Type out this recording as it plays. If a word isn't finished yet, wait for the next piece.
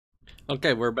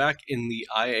Okay, we're back in the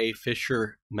IA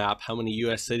Fisher map. How many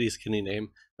US cities can you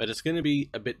name? But it's going to be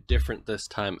a bit different this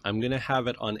time. I'm going to have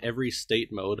it on every state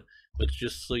mode, but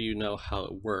just so you know how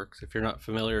it works, if you're not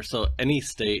familiar. So any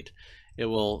state, it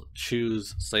will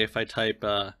choose, say if I type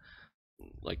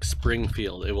like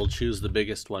Springfield, it will choose the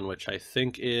biggest one, which I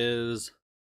think is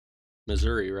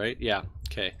Missouri, right? Yeah,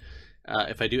 okay.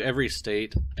 If I do every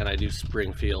state and I do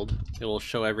Springfield, it will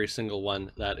show every single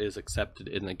one that is accepted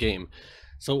in the game.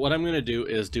 So what I'm going to do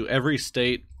is do every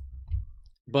state,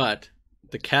 but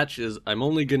the catch is I'm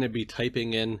only going to be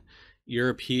typing in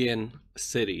European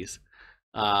cities.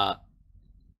 But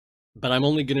I'm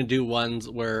only going to do ones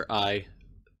where I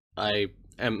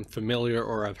am familiar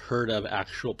or I've heard of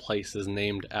actual places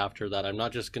named after that. I'm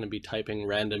not just going to be typing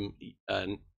random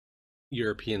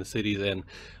European cities in.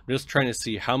 I'm just trying to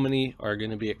see how many are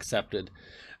going to be accepted.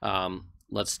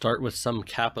 Let's start with some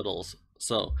capitals.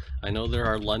 So I know there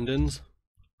are Londons.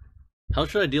 How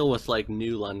should I deal with like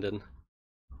New London?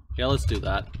 Yeah, let's do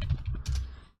that.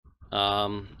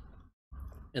 And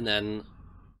then,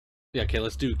 yeah, okay,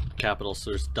 let's do capitals. So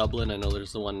there's Dublin. I know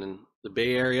there's the one in the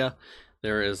Bay Area.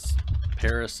 There is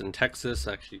Paris and Texas,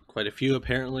 actually quite a few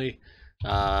apparently.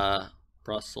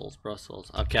 Brussels.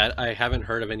 Okay, I haven't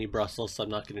heard of any Brussels, so I'm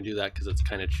not going to do that because it's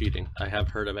kind of cheating. I have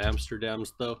heard of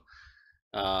Amsterdam's though.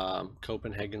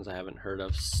 Copenhagen's I haven't heard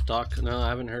of. No, I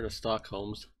haven't heard of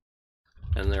Stockholm's.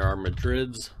 And there are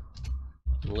Madrid's,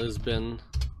 Lisbon,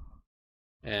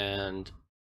 and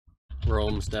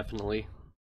Rome's definitely.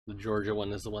 The Georgia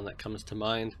one is the one that comes to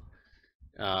mind.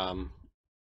 I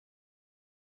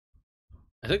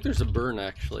think there's a Bern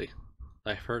actually.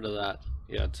 I've heard of that.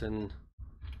 Yeah, it's in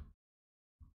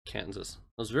Kansas.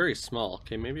 It was very small.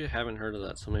 Okay, maybe I haven't heard of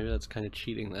that, so maybe that's kind of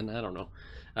cheating then. I don't know.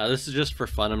 This is just for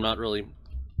fun. I'm not really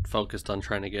focused on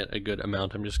trying to get a good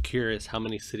amount. I'm just curious how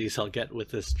many cities I'll get with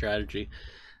this strategy.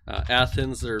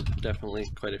 Athens, there are definitely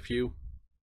quite a few.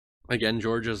 Again,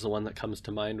 Georgia's the one that comes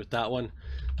to mind with that one.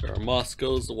 There are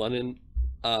Moscow's, the one in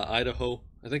Idaho.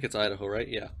 I think it's Idaho, right?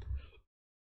 Yeah.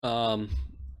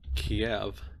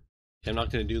 Kiev. I'm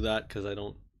not going to do that because I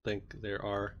don't think there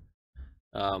are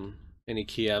any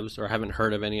Kievs, or I haven't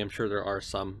heard of any. I'm sure there are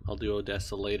some. I'll do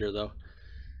Odessa later though.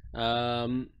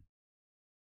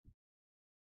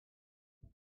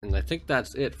 And I think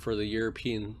that's it for the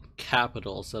European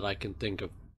capitals that I can think of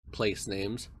place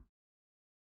names.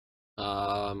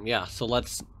 Yeah, so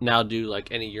let's now do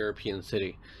like any European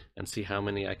city and see how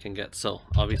many I can get. So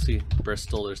obviously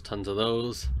Bristol, there's tons of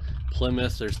those.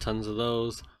 Plymouth, there's tons of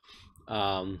those.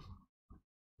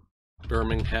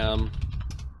 Birmingham,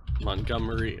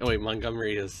 Montgomery. Oh wait,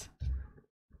 Montgomery is.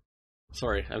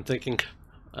 Sorry, I'm thinking.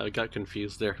 I got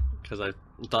confused there because I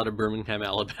thought of Birmingham,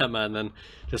 Alabama, and then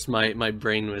just my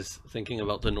brain was thinking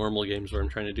about the normal games where I'm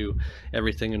trying to do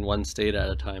everything in one state at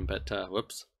a time. But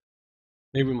whoops,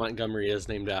 maybe Montgomery is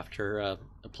named after a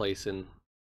place in,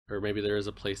 or maybe there is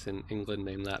a place in England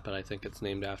named that, but I think it's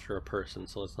named after a person.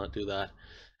 So let's not do that.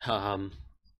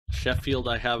 Sheffield,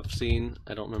 I have seen.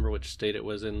 I don't remember which state it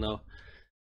was in though.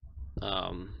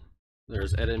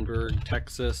 There's Edinburgh,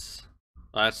 Texas.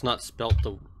 It's not spelt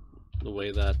the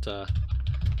way that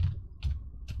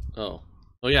oh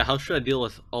yeah, how should I deal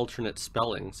with alternate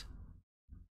spellings?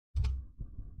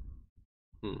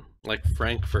 Like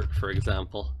Frankfurt, for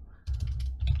example.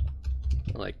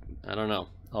 Like, I don't know,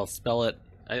 I'll spell it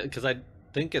because I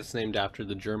think it's named after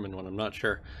the German one. I'm not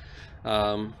sure.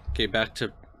 Okay, back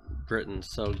to Britain.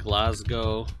 So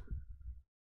Glasgow,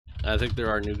 I think there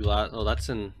are New Glasgow. Oh, that's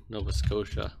in Nova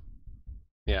Scotia.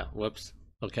 Yeah, whoops.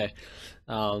 Okay.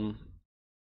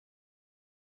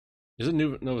 Is it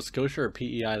Nova Scotia or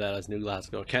PEI that has New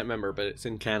Glasgow? I can't remember, but it's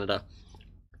in Canada.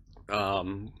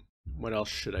 What else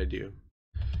should I do?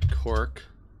 Cork.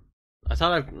 I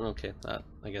thought okay, that,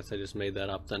 I guess I just made that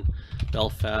up then.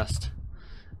 Belfast.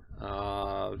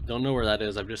 Don't know where that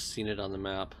is. I've just seen it on the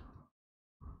map.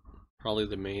 Probably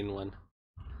the main one.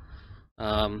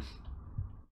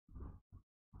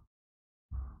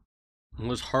 It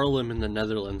was Haarlem in the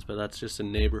Netherlands, but that's just a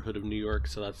neighborhood of New York,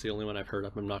 so that's the only one I've heard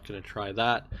of. I'm not going to try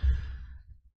that.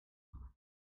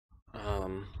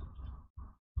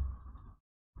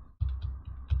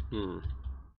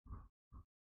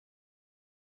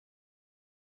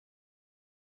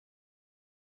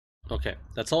 Okay,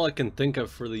 that's all I can think of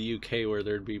for the UK where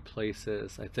there'd be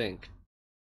places, I think.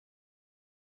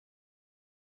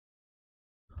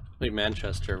 Wait,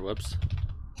 Manchester, whoops.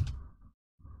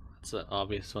 That's an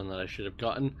obvious one that I should have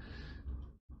gotten.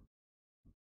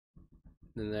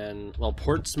 And then, well,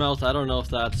 Portsmouth, I don't know if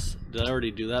that's, did I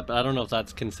already do that? But I don't know if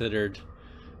that's considered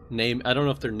I don't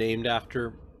know if they're named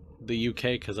after the UK,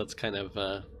 because that's kind of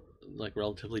like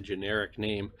relatively generic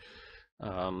name.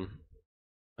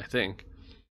 I think.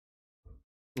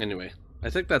 Anyway, I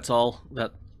think that's all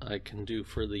that I can do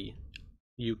for the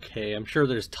UK. I'm sure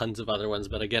there's tons of other ones,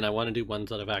 but again, I want to do ones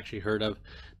that I've actually heard of,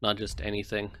 not just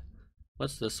anything.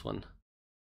 What's this one?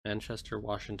 Manchester,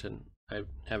 Washington. I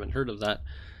haven't heard of that.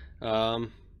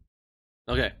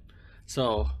 Okay,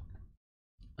 so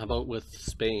how about with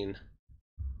Spain?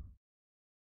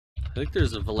 I think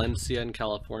there's a Valencia in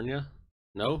California.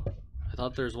 No? I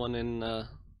thought there's one in,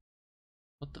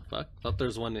 what the fuck? I thought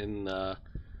there's one in,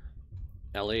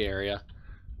 LA area.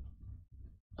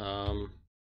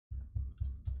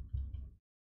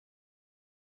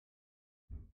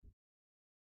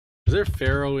 Is there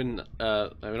Faro in, I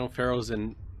know Faro's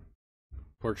in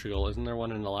Portugal. Isn't there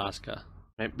one in Alaska?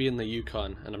 Might be in the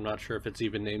Yukon, and I'm not sure if it's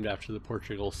even named after the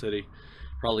Portugal city.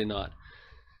 Probably not.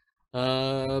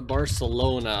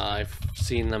 Barcelona. I've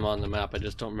seen them on the map. I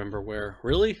just don't remember where.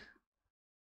 Really?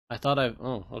 I thought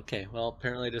oh, okay. Well,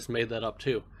 apparently I just made that up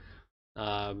too.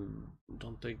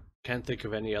 Can't think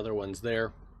of any other ones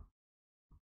there.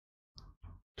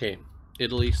 Okay,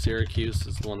 Italy, Syracuse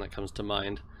is the one that comes to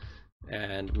mind.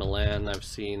 And Milan I've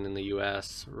seen in the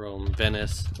US, Rome,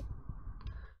 Venice,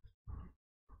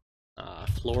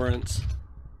 Florence.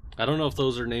 I don't know if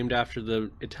those are named after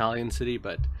the Italian city,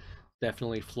 but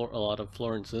definitely a lot of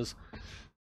Florences.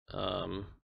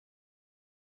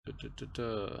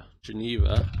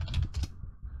 Geneva.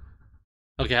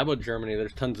 Okay, how about Germany?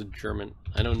 There's tons of German.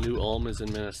 I know New Ulm is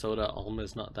in Minnesota. Ulm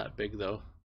is not that big though.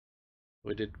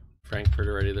 We did Frankfurt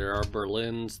already. There are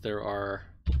Berlins, there are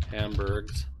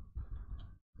Hamburgs,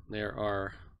 there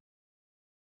are,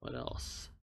 what else?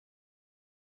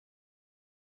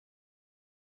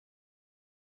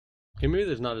 Okay, maybe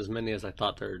there's not as many as I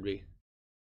thought there would be.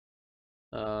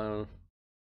 I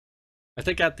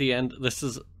think at the end, this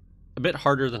is a bit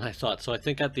harder than I thought, so I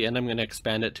think at the end I'm going to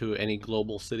expand it to any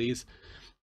global cities,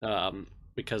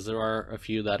 because there are a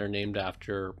few that are named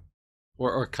after,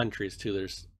 or countries too.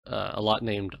 There's a lot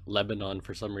named Lebanon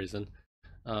for some reason,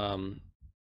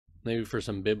 maybe for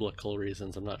some biblical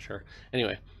reasons, I'm not sure.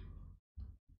 Anyway,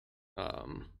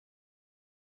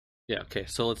 yeah, okay,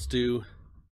 so let's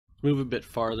move a bit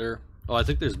farther. Oh, I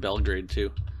think there's Belgrade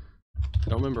too. I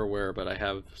don't remember where, but I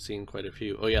have seen quite a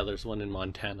few. Oh yeah, there's one in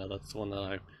Montana. That's the one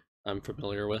that I'm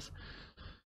familiar with.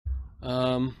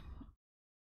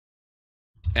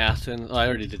 Athens. Oh, I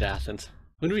already did Athens.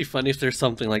 Wouldn't it be funny if there's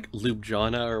something like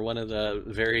Ljubljana or one of the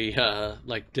very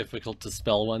like difficult to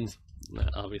spell ones?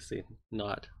 Obviously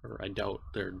not, or I doubt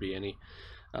there'd be any.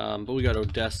 But we got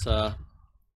Odessa.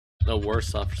 Oh,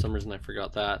 Warsaw. For some reason I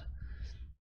forgot that.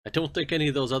 I don't think any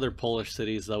of those other Polish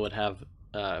cities though would have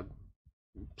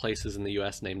places in the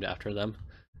US named after them.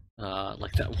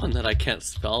 Like that one that I can't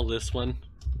spell, this one.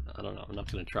 I don't know, I'm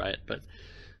not gonna try it, but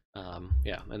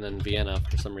yeah, and then Vienna,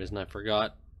 for some reason I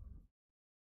forgot.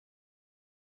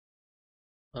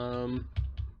 Yeah,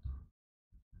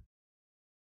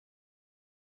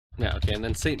 okay, and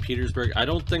then St. Petersburg. I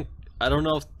don't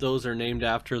know if those are named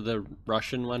after the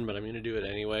Russian one, but I'm gonna do it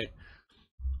anyway.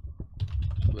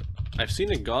 I've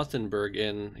seen a Gothenburg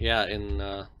in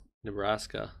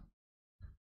Nebraska.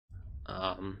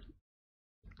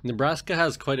 Nebraska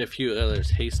has quite a few.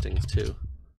 There's Hastings too.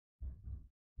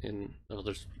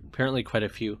 There's apparently quite a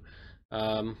few.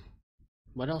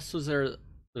 What else was there?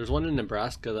 There's one in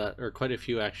Nebraska or quite a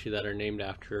few actually, that are named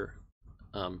after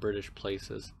British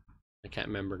places. I can't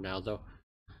remember now though.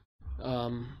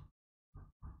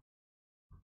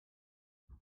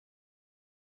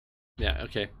 Yeah,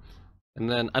 okay. And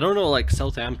then I don't know, like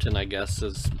Southampton, I guess,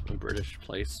 is a British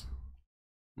place.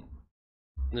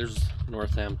 There's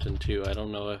Northampton too. I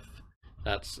don't know if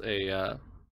that's I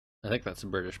think that's a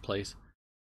British place.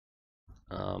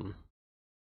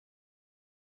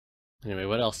 Anyway,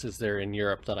 what else is there in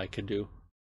Europe that I could do?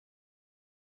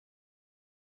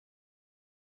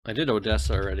 I did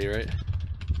Odessa already, right?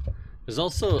 There's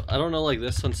also, I don't know, like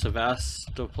this one,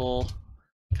 Sevastopol,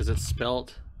 because it's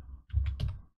spelt.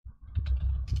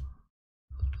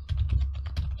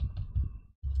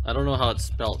 I don't know how it's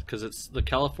spelt, because it's the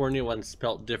California one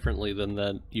spelt differently than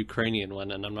the Ukrainian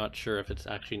one, and I'm not sure if it's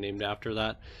actually named after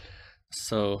that.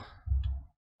 So,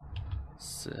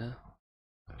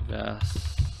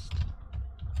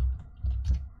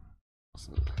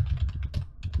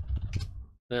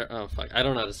 there. Oh fuck! I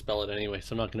don't know how to spell it anyway,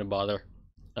 so I'm not gonna bother.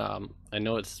 I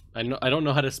don't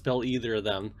know how to spell either of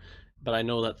them, but I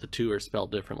know that the two are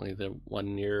spelled differently. The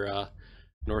one near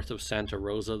north of Santa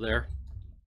Rosa there,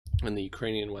 and the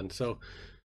Ukrainian one. So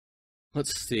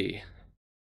let's see.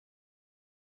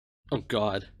 Oh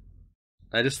god,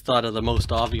 I just thought of the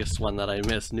most obvious one that I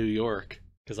missed, New York,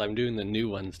 because I'm doing the new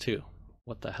ones too.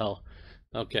 What the hell?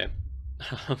 Okay,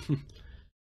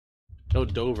 Oh,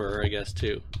 Dover, I guess,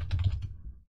 too.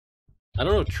 I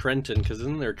don't know Trenton, because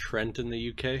isn't there Trent in the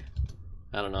UK?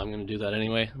 I don't know, I'm going to do that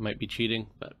anyway. I might be cheating,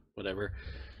 but whatever.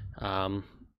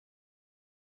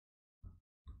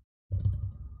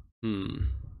 Hmm.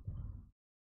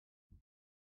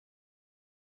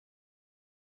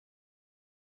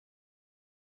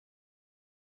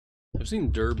 I've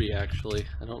seen Derby, actually.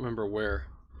 I don't remember where.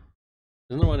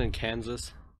 Isn't there one in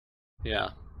Kansas? Yeah.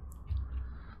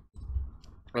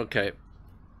 Okay.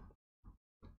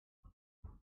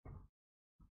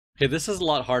 Okay, this is a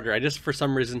lot harder. I just, for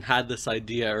some reason, had this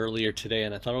idea earlier today,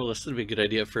 and I thought, oh, this would be a good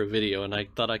idea for a video, and I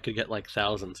thought I could get like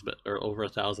thousands, or over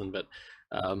 1,000, but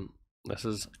this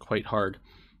is quite hard.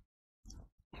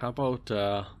 How about,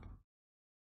 Okay,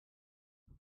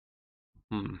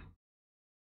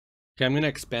 I'm going to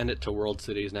expand it to world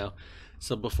cities now.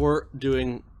 So before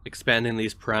expanding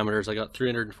these parameters, I got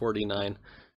 349,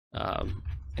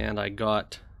 and I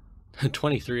got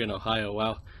 23 in Ohio.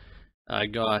 Wow. I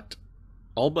got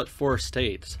all but 4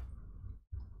 states.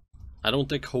 I don't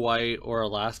think Hawaii or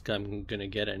Alaska I'm gonna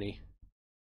get any.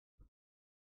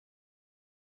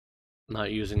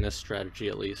 Not using this strategy,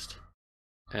 at least.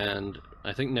 And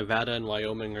I think Nevada and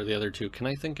Wyoming are the other two. Can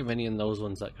I think of any in those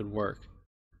ones that could work?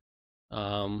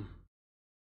 I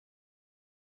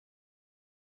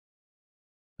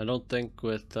don't think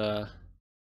with not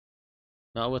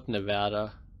with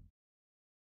Nevada.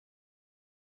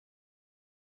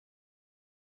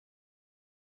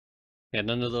 Yeah,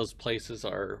 none of those places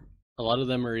are, a lot of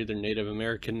them are either Native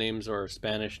American names or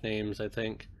Spanish names, I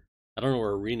think. I don't know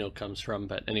where Reno comes from,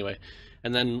 but anyway.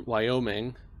 And then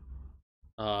Wyoming,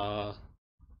 don't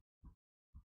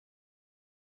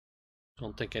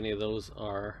think any of those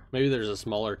are, maybe there's a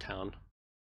smaller town,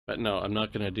 but no, I'm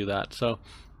not going to do that. So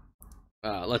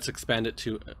let's expand it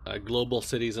to global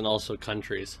cities and also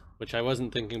countries, which I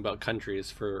wasn't thinking about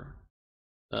countries for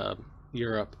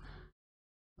Europe.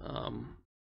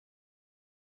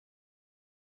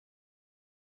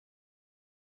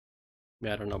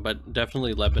 Yeah, I don't know, but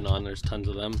definitely Lebanon, there's tons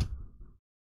of them.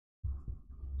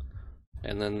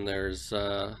 And then there's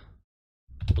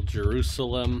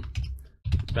Jerusalem,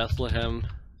 Bethlehem,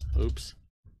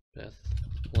 Bethlehem.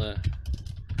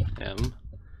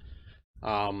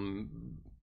 I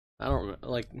don't,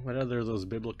 like, what other of those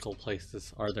biblical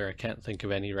places are there? I can't think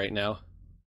of any right now.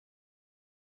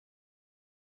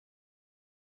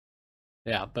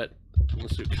 Yeah, but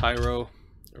let's do Cairo,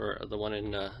 or the one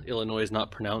in Illinois is not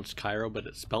pronounced Cairo, but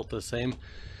it's spelt the same.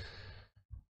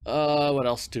 What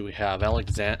else do we have? I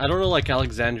don't know, like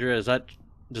Alexandria, does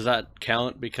that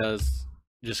count because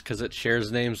just because it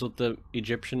shares names with the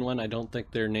Egyptian one? I don't think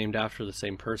they're named after the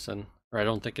same person, or I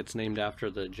don't think it's named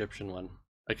after the Egyptian one.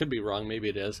 I could be wrong, maybe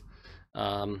it is.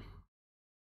 Let's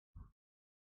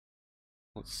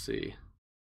see.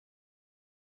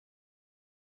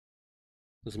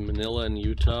 There's Manila in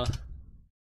Utah.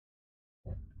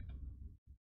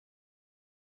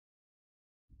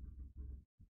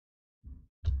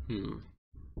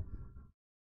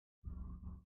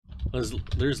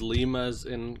 There's Limas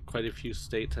in quite a few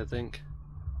states, I think.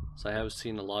 So I have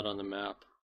seen a lot on the map.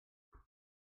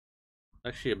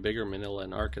 Actually, a bigger Manila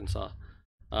in Arkansas.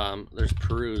 There's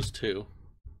Peru's too.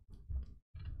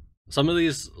 Some of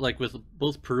these, like with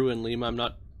both Peru and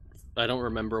Lima, I don't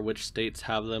remember which states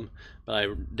have them, but I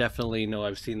definitely know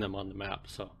I've seen them on the map.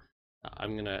 So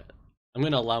I'm gonna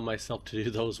allow myself to do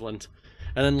those ones.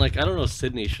 And then, like, I don't know,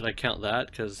 Sydney, should I count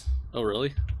that? Because, oh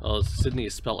really? Oh, Sydney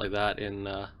is spelled like that in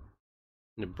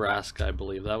Nebraska, I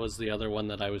believe. That was the other one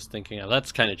that I was thinking of.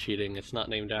 That's kind of cheating. It's not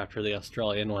named after the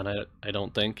Australian one, I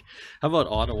don't think. How about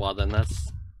Ottawa then?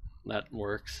 That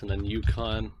works. And then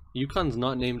Yukon. Yukon's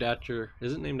not named after,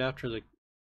 is it named after the,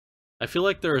 I feel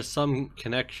like there is some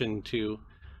connection to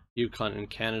Yukon in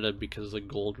Canada because of the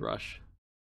gold rush.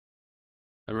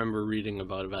 I remember reading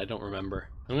about it, but I don't remember.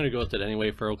 I'm gonna go with it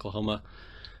anyway for Oklahoma.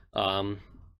 But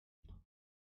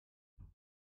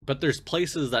there's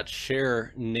places that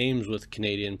share names with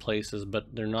Canadian places,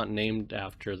 but they're not named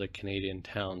after the Canadian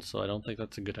town, so I don't think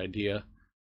that's a good idea.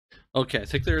 Okay, I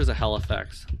think there is a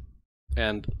Halifax.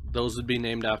 And those would be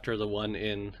named after the one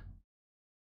in...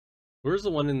 Where's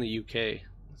the one in the UK?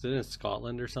 Is it in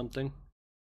Scotland or something?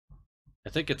 I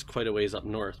think it's quite a ways up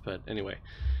north, but anyway.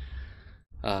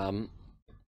 Let's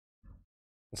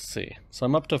see. So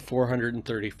I'm up to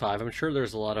 435. I'm sure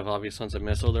there's a lot of obvious ones I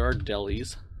missed. Oh, there are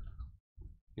Delhis.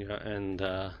 Yeah, and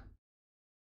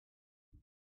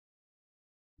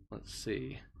let's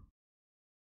see.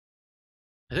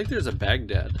 I think there's a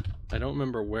Baghdad. I don't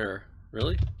remember where.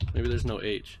 Really? Maybe there's no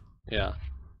H. Yeah.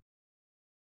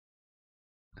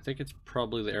 I think it's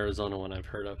probably the Arizona one I've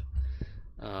heard of.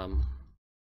 Yeah,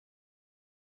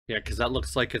 because that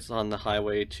looks like it's on the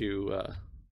highway to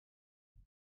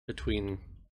between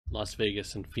Las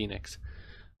Vegas and Phoenix.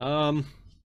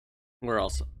 Where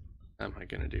else am I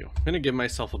gonna do? I'm gonna give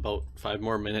myself about 5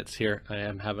 more minutes here. I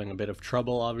am having a bit of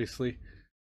trouble, obviously.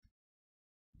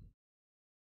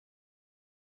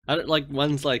 I don't like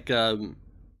ones like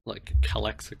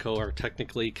Calexico are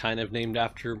technically kind of named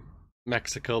after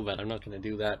Mexico, but I'm not gonna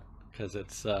do that because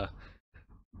it's I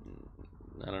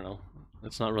don't know.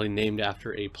 It's not really named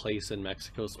after a place in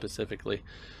Mexico specifically.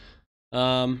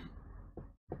 Is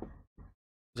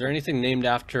there anything named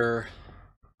after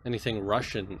anything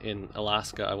Russian in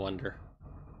Alaska, I wonder?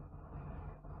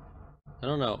 I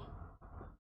don't know.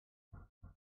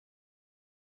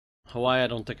 Hawaii, I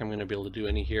don't think I'm going to be able to do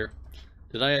any here.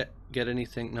 Did I get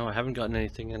anything? No, I haven't gotten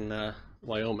anything in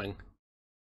Wyoming.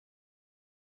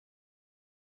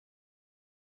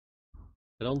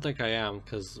 I don't think I am,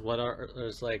 because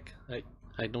there's like,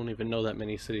 I don't even know that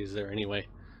many cities there anyway.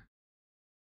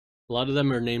 A lot of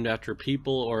them are named after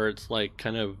people, or it's like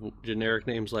kind of generic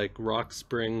names like Rock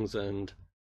Springs and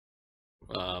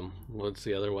what's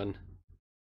the other one?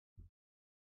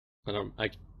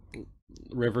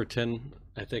 Riverton,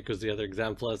 I think was the other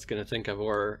example I was gonna think of,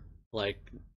 or like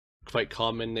quite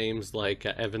common names like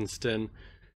Evanston,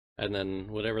 and then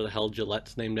whatever the hell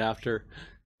Gillette's named after,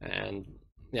 and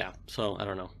yeah, so I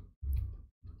don't know.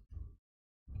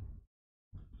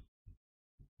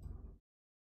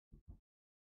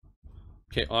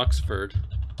 Okay, Oxford,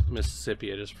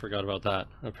 Mississippi. I just forgot about that.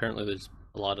 Apparently, there's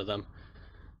a lot of them.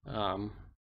 Um,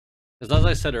 as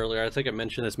I said earlier, I think I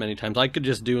mentioned this many times. I could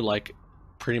just do like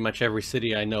pretty much every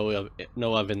city I know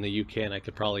of in the UK, and I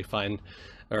could probably find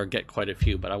or get quite a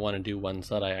few. But I want to do ones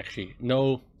that I actually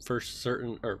know for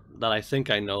certain, or that I think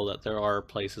I know that there are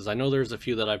places. I know there's a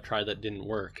few that I've tried that didn't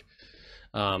work.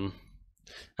 How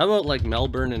about like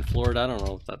Melbourne in Florida? I don't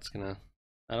know if that's gonna.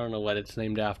 I don't know what it's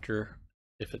named after.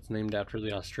 If it's named after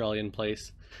the Australian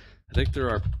place. I think there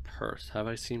are Perth. Have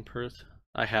I seen Perth?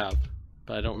 I have,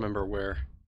 but I don't remember where.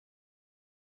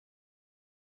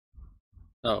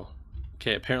 Oh,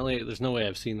 okay. Apparently, there's no way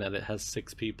I've seen that. It has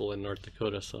 6 people in North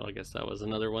Dakota, so I guess that was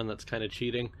another one that's kind of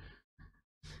cheating.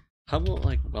 How about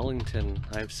like Wellington?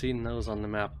 I've seen those on the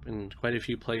map in quite a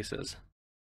few places.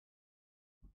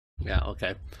 Yeah,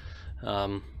 okay.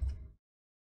 Um,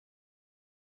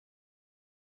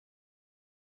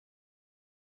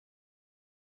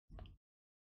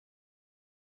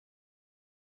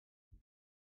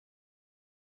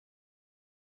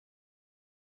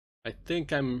 I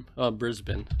think I'm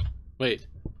Brisbane. Wait,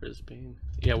 Brisbane.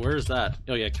 Yeah, where is that?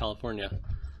 Oh yeah, California.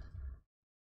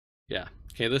 Yeah.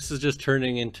 Okay, this is just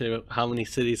turning into how many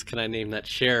cities can I name that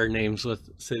share names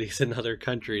with cities in other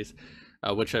countries,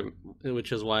 which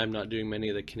is why I'm not doing many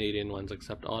of the Canadian ones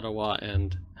except Ottawa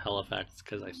and Halifax,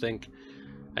 because I think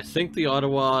the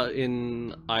Ottawa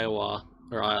in Iowa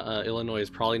or Illinois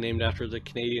is probably named after the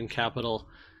Canadian capital,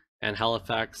 and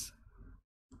Halifax.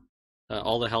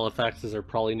 All the Halifaxes are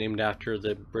probably named after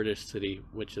the British city,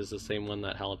 which is the same one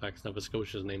that Halifax, Nova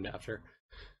Scotia is named after.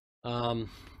 Um,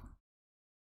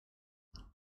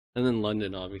 and then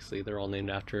London, obviously, they're all named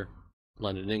after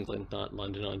London, England, not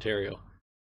London, Ontario.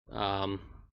 Um,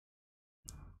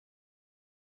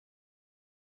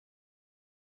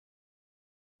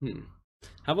 hmm.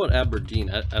 How about Aberdeen?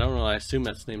 I don't know. I assume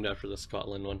that's named after the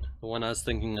Scotland one. The one I was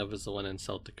thinking of is the one in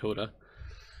South Dakota.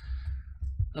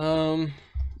 Um,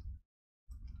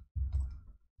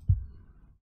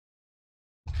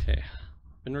 okay.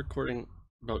 Been recording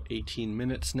about 18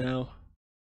 minutes now.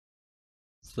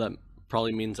 So that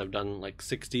probably means I've done like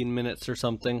 16 minutes or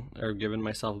something, or given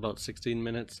myself about 16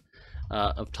 minutes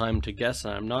of time to guess,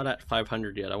 and I'm not at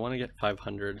 500 yet. I want to get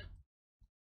 500.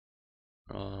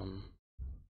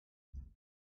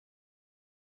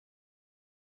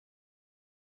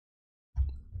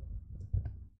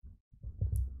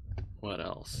 What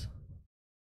else?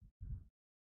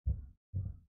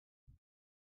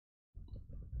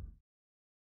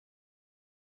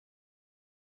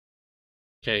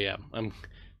 Okay, yeah,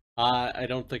 I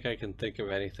don't think I can think of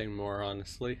anything more,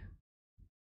 honestly.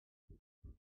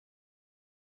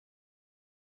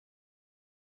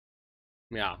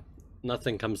 Yeah,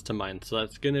 nothing comes to mind. So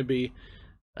that's gonna be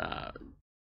uh,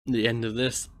 the end of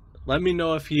this. Let me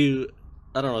know if you.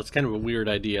 I don't know. It's kind of a weird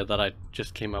idea that I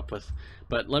just came up with,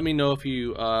 but let me know if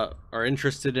you are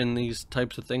interested in these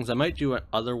types of things. I might do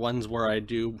other ones where I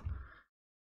do.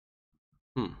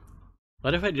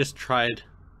 What if I just tried,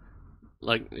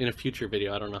 like in a future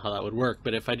video? I don't know how that would work,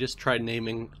 but if I just tried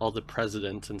naming all the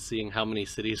presidents and seeing how many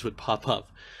cities would pop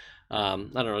up. I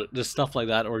don't know, just stuff like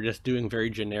that, or just doing very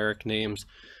generic names,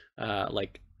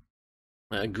 like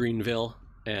Greenville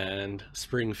and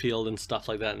Springfield and stuff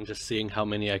like that, and just seeing how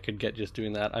many I could get just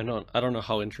doing that. I don't know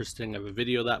how interesting of a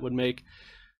video that would make.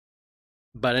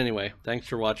 But anyway, thanks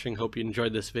for watching. Hope you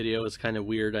enjoyed this video. It's kind of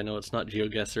weird. I know it's not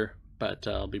GeoGuessr, but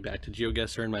I'll be back to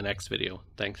GeoGuessr in my next video.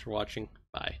 Thanks for watching.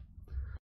 Bye.